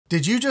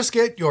Did you just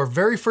get your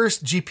very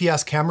first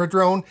GPS camera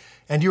drone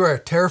and you are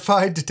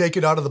terrified to take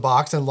it out of the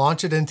box and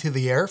launch it into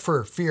the air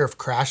for fear of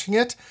crashing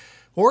it?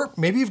 Or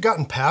maybe you've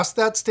gotten past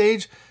that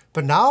stage,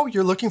 but now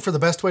you're looking for the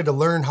best way to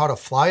learn how to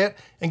fly it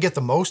and get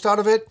the most out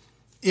of it?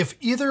 If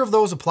either of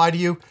those apply to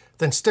you,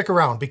 then stick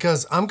around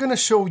because I'm going to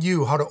show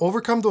you how to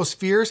overcome those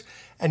fears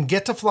and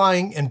get to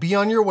flying and be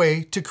on your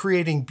way to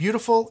creating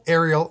beautiful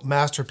aerial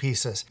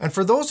masterpieces. And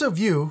for those of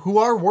you who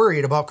are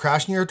worried about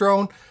crashing your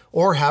drone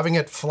or having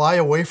it fly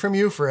away from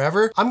you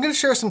forever, I'm going to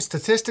share some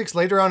statistics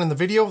later on in the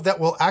video that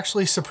will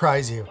actually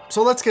surprise you.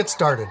 So let's get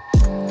started.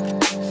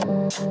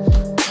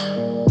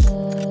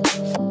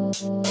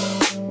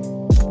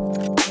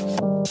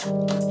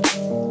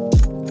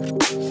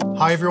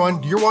 Hi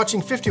everyone, you're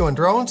watching 51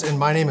 Drones and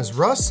my name is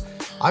Russ.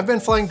 I've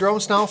been flying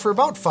drones now for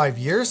about 5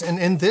 years, and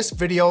in this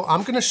video,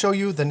 I'm gonna show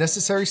you the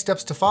necessary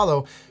steps to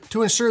follow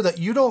to ensure that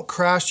you don't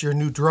crash your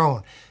new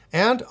drone.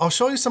 And I'll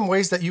show you some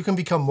ways that you can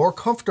become more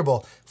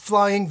comfortable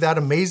flying that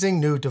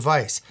amazing new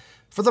device.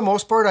 For the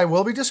most part, I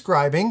will be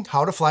describing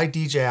how to fly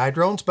DJI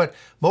drones, but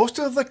most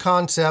of the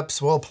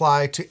concepts will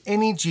apply to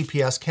any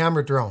GPS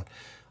camera drone.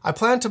 I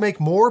plan to make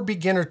more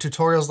beginner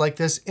tutorials like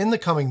this in the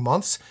coming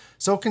months,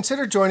 so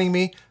consider joining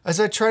me as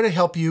I try to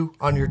help you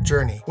on your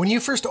journey. When you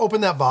first open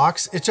that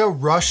box, it's a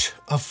rush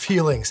of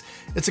feelings.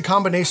 It's a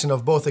combination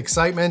of both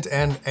excitement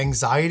and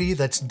anxiety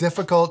that's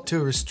difficult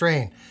to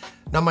restrain.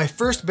 Now, my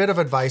first bit of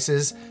advice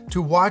is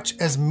to watch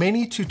as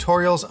many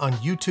tutorials on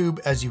YouTube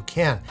as you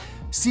can.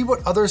 See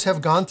what others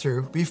have gone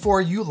through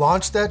before you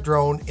launch that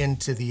drone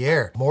into the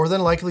air. More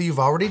than likely, you've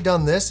already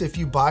done this if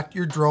you bought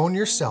your drone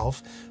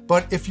yourself,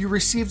 but if you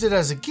received it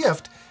as a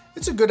gift,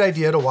 it's a good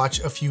idea to watch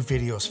a few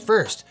videos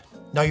first.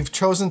 Now, you've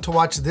chosen to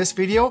watch this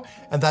video,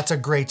 and that's a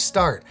great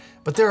start,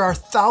 but there are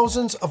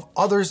thousands of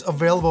others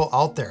available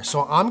out there.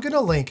 So I'm gonna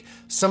link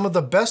some of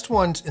the best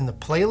ones in the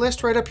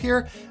playlist right up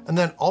here, and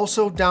then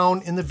also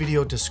down in the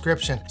video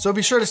description. So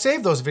be sure to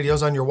save those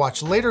videos on your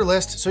watch later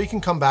list so you can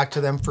come back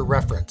to them for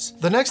reference.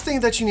 The next thing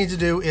that you need to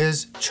do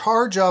is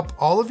charge up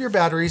all of your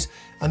batteries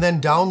and then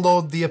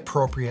download the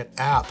appropriate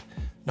app.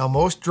 Now,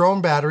 most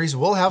drone batteries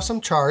will have some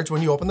charge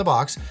when you open the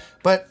box,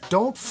 but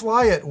don't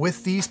fly it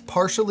with these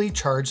partially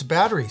charged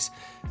batteries.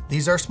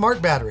 These are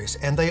smart batteries,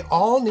 and they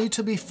all need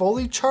to be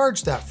fully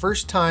charged that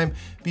first time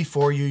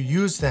before you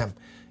use them.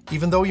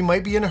 Even though you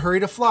might be in a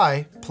hurry to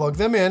fly, plug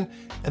them in,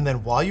 and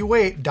then while you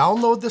wait,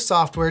 download the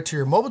software to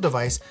your mobile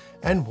device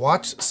and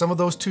watch some of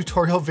those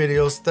tutorial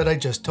videos that I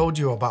just told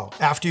you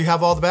about. After you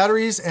have all the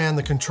batteries and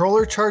the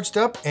controller charged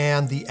up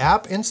and the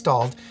app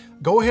installed,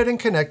 go ahead and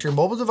connect your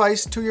mobile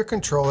device to your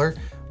controller,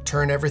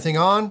 turn everything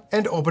on,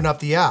 and open up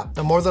the app.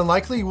 Now, more than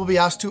likely, you will be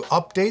asked to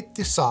update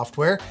the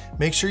software.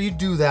 Make sure you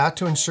do that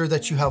to ensure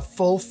that you have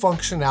full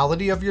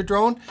functionality of your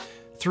drone.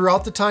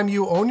 Throughout the time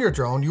you own your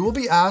drone, you will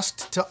be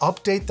asked to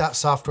update that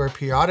software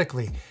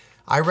periodically.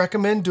 I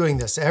recommend doing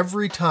this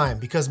every time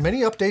because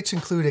many updates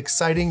include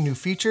exciting new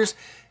features,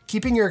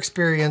 keeping your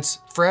experience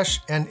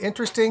fresh and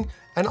interesting,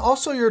 and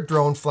also your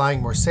drone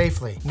flying more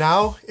safely.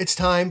 Now, it's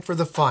time for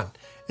the fun.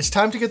 It's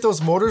time to get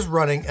those motors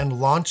running and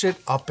launch it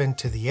up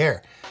into the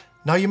air.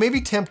 Now, you may be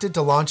tempted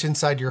to launch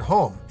inside your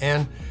home,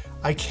 and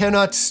I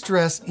cannot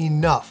stress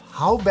enough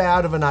how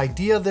bad of an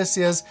idea this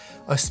is,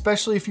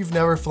 especially if you've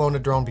never flown a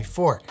drone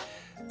before.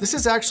 This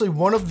is actually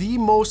one of the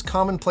most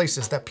common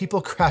places that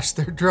people crash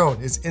their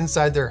drone is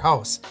inside their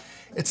house.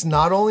 It's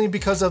not only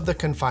because of the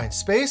confined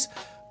space,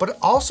 but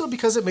also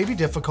because it may be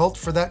difficult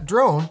for that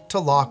drone to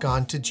lock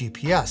on to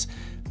GPS,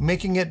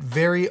 making it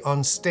very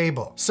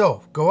unstable.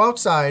 So go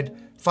outside,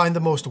 find the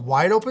most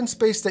wide open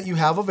space that you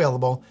have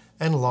available,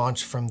 and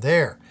launch from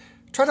there.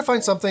 Try to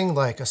find something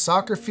like a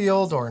soccer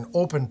field or an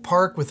open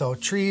park without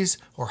trees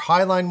or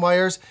highline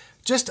wires,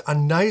 just a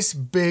nice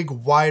big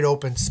wide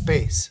open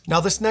space.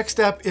 Now, this next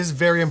step is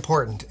very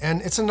important,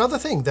 and it's another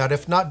thing that,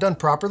 if not done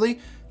properly,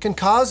 can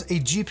cause a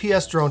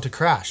GPS drone to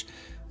crash.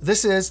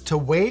 This is to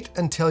wait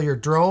until your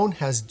drone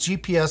has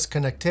GPS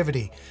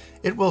connectivity.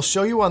 It will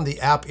show you on the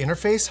app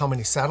interface how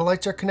many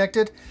satellites are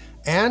connected,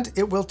 and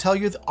it will tell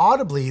you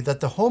audibly that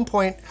the home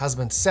point has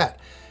been set.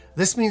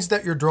 This means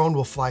that your drone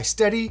will fly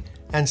steady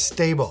and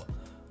stable.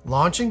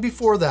 Launching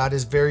before that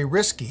is very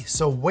risky,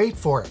 so wait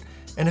for it.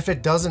 And if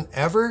it doesn't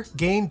ever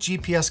gain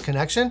GPS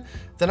connection,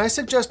 then I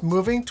suggest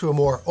moving to a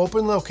more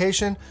open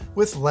location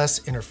with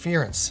less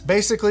interference.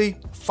 Basically,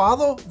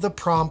 follow the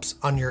prompts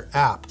on your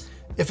app.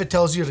 If it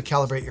tells you to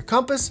calibrate your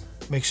compass,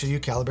 make sure you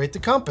calibrate the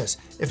compass.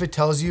 If it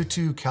tells you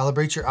to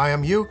calibrate your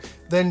IMU,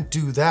 then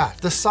do that.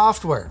 The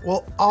software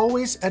will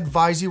always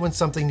advise you when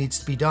something needs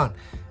to be done,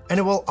 and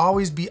it will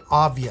always be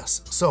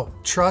obvious. So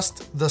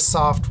trust the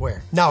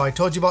software. Now, I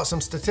told you about some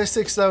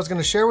statistics that I was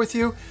gonna share with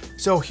you.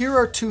 So here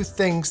are two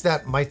things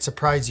that might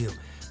surprise you.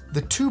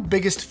 The two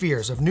biggest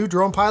fears of new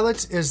drone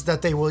pilots is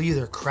that they will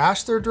either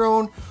crash their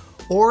drone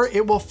or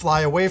it will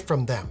fly away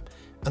from them.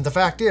 And the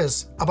fact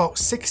is, about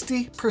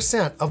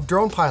 60% of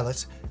drone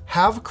pilots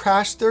have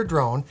crashed their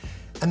drone,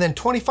 and then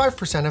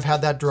 25% have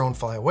had that drone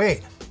fly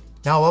away.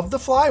 Now, of the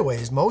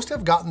flyaways, most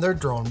have gotten their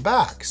drone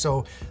back,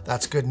 so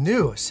that's good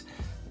news.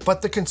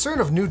 But the concern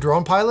of new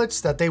drone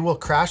pilots that they will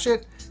crash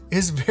it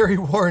is very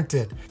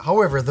warranted.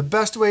 However, the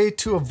best way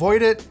to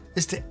avoid it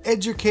is to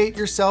educate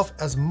yourself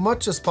as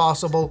much as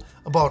possible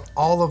about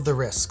all of the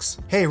risks.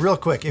 Hey, real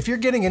quick, if you're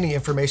getting any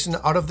information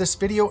out of this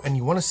video and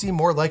you want to see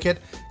more like it,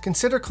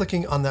 consider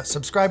clicking on that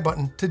subscribe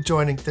button to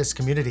joining this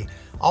community.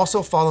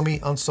 Also follow me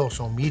on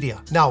social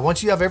media. Now,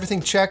 once you have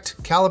everything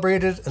checked,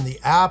 calibrated, and the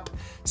app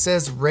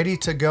says ready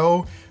to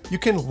go, you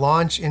can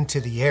launch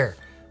into the air.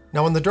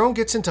 Now, when the drone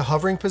gets into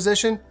hovering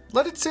position,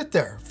 let it sit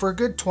there for a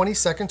good 20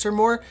 seconds or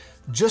more,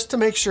 just to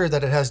make sure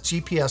that it has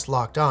GPS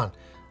locked on.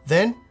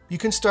 Then you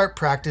can start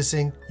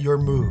practicing your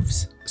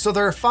moves. So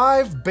there are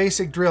 5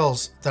 basic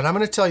drills that I'm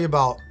going to tell you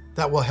about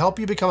that will help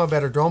you become a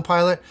better drone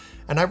pilot,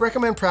 and I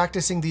recommend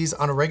practicing these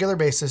on a regular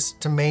basis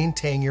to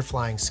maintain your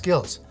flying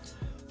skills.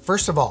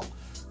 First of all,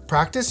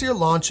 practice your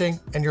launching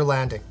and your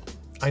landing.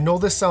 I know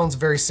this sounds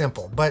very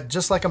simple, but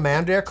just like a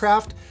manned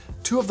aircraft,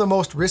 2 of the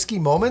most risky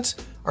moments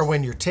are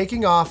when you're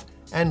taking off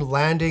and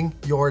landing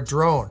your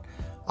drone.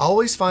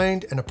 Always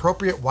find an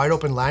appropriate wide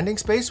open landing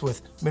space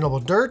with minimal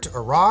dirt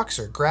or rocks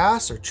or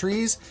grass or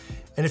trees.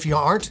 And if you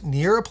aren't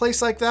near a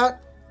place like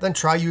that, then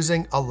try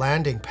using a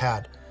landing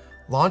pad.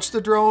 Launch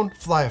the drone,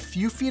 fly a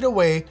few feet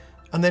away,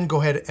 and then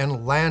go ahead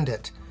and land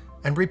it.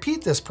 And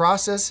repeat this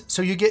process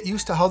so you get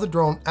used to how the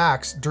drone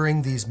acts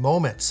during these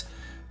moments.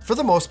 For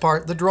the most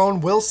part, the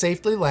drone will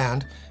safely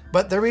land,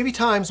 but there may be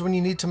times when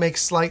you need to make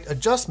slight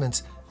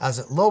adjustments as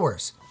it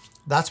lowers.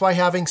 That's why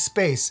having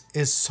space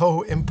is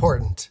so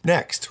important.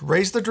 Next,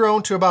 raise the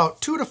drone to about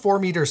 2 to 4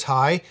 meters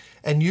high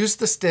and use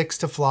the sticks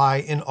to fly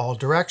in all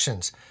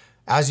directions.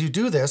 As you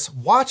do this,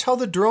 watch how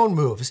the drone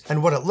moves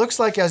and what it looks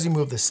like as you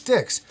move the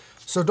sticks.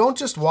 So don't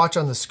just watch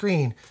on the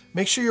screen,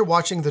 make sure you're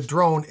watching the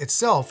drone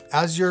itself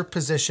as you're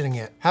positioning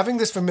it. Having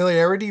this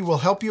familiarity will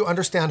help you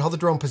understand how the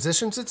drone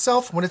positions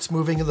itself when it's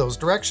moving in those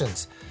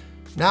directions.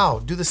 Now,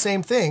 do the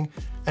same thing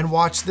and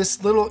watch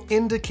this little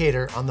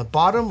indicator on the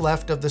bottom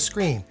left of the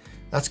screen.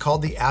 That's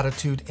called the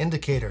attitude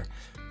indicator.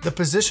 The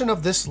position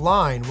of this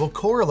line will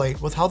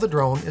correlate with how the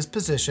drone is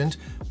positioned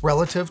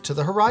relative to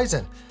the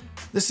horizon.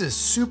 This is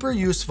super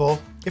useful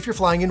if you're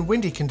flying in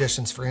windy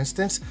conditions, for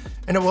instance,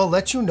 and it will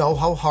let you know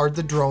how hard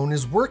the drone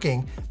is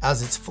working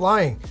as it's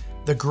flying.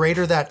 The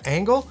greater that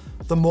angle,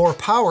 the more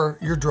power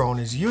your drone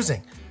is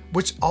using,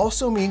 which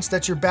also means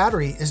that your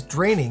battery is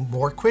draining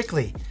more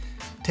quickly.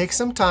 Take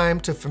some time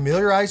to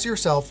familiarize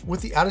yourself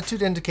with the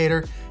attitude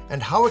indicator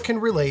and how it can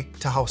relate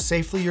to how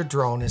safely your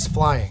drone is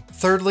flying.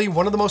 Thirdly,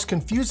 one of the most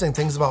confusing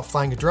things about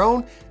flying a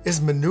drone is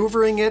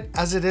maneuvering it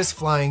as it is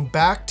flying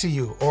back to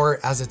you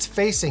or as it's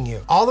facing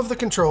you. All of the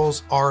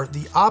controls are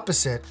the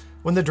opposite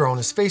when the drone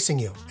is facing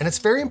you, and it's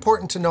very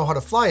important to know how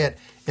to fly it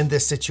in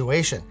this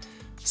situation.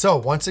 So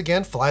once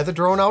again, fly the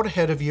drone out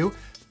ahead of you,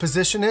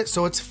 position it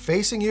so it's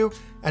facing you,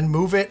 and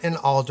move it in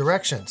all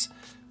directions.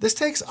 This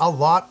takes a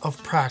lot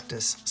of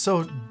practice,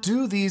 so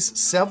do these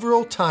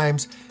several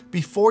times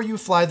before you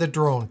fly the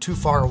drone too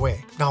far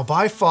away. Now,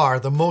 by far,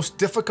 the most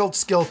difficult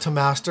skill to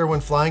master when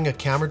flying a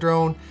camera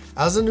drone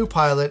as a new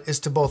pilot is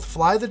to both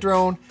fly the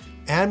drone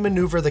and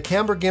maneuver the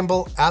camera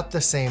gimbal at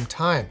the same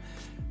time.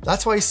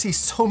 That's why you see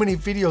so many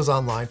videos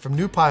online from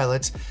new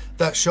pilots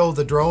that show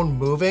the drone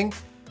moving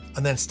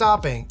and then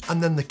stopping,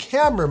 and then the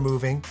camera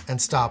moving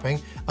and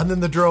stopping, and then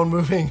the drone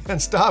moving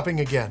and stopping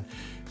again.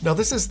 Now,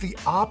 this is the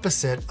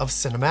opposite of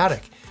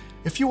cinematic.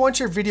 If you want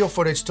your video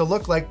footage to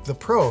look like the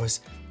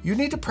pros, you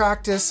need to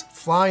practice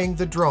flying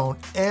the drone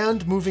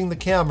and moving the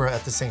camera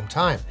at the same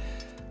time.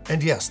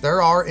 And yes,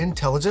 there are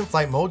intelligent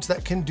flight modes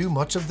that can do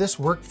much of this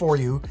work for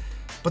you,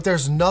 but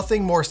there's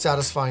nothing more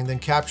satisfying than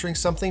capturing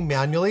something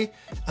manually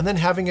and then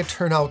having it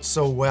turn out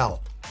so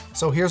well.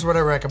 So here's what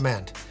I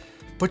recommend.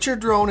 Put your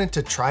drone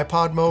into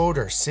tripod mode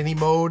or cine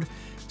mode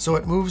so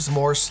it moves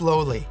more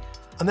slowly,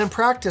 and then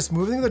practice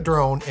moving the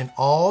drone in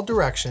all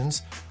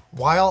directions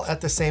while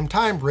at the same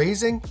time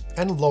raising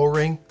and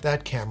lowering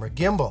that camera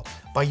gimbal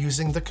by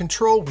using the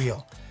control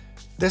wheel.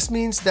 This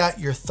means that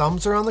your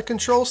thumbs are on the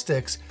control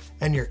sticks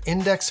and your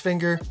index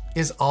finger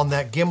is on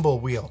that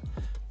gimbal wheel.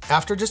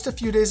 After just a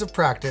few days of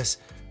practice,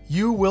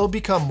 you will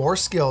become more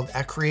skilled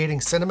at creating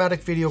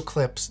cinematic video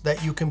clips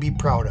that you can be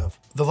proud of.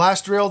 The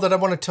last drill that I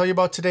want to tell you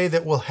about today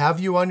that will have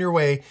you on your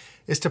way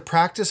is to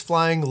practice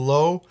flying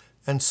low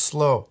and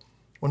slow.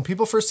 When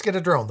people first get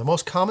a drone, the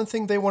most common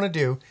thing they want to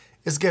do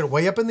is get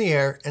way up in the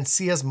air and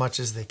see as much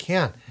as they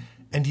can.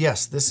 And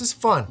yes, this is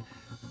fun,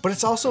 but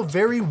it's also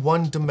very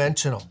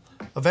one-dimensional.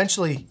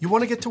 Eventually, you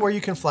want to get to where you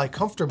can fly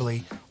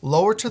comfortably,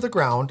 lower to the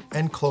ground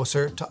and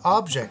closer to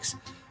objects.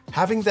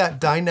 Having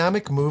that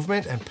dynamic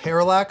movement and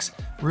parallax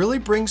really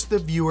brings the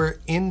viewer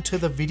into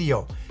the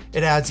video.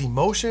 It adds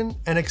emotion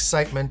and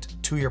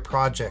excitement to your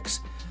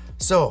projects.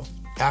 So,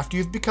 after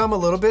you've become a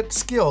little bit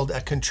skilled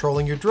at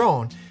controlling your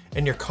drone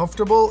and you're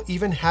comfortable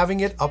even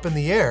having it up in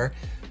the air,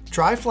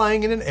 try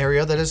flying in an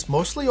area that is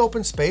mostly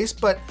open space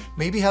but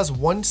maybe has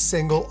one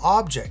single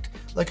object,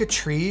 like a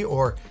tree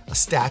or a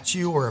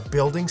statue or a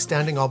building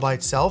standing all by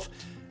itself,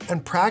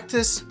 and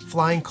practice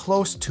flying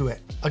close to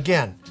it.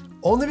 Again,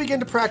 only begin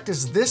to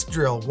practice this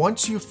drill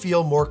once you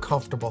feel more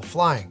comfortable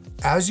flying.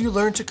 As you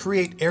learn to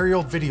create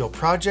aerial video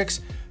projects,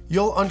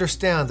 you'll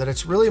understand that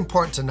it's really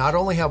important to not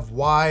only have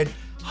wide,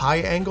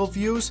 high-angle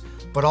views,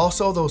 but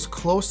also those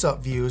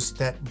close-up views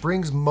that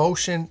brings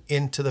motion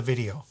into the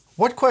video.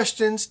 What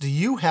questions do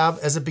you have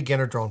as a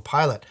beginner drone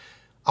pilot?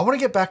 I want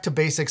to get back to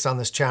basics on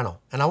this channel,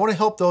 and I want to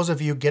help those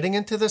of you getting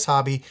into this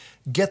hobby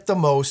get the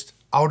most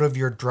out of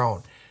your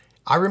drone.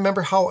 I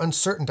remember how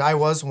uncertain I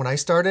was when I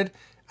started,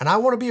 and I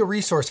want to be a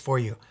resource for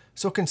you.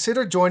 So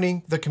consider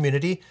joining the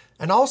community,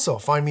 and also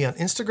find me on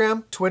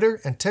Instagram, Twitter,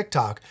 and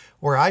TikTok,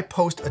 where I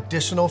post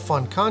additional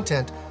fun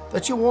content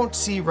that you won't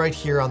see right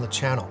here on the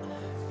channel.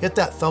 Hit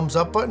that thumbs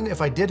up button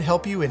if I did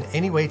help you in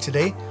any way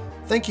today.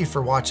 Thank you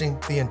for watching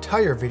the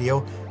entire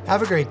video.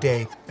 Have a great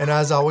day, and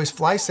as always,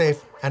 fly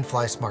safe and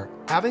fly smart.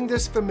 Having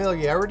this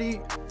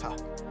familiarity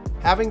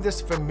having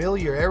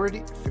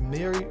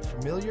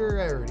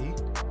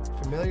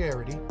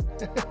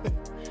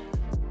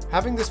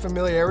this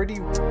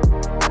familiarity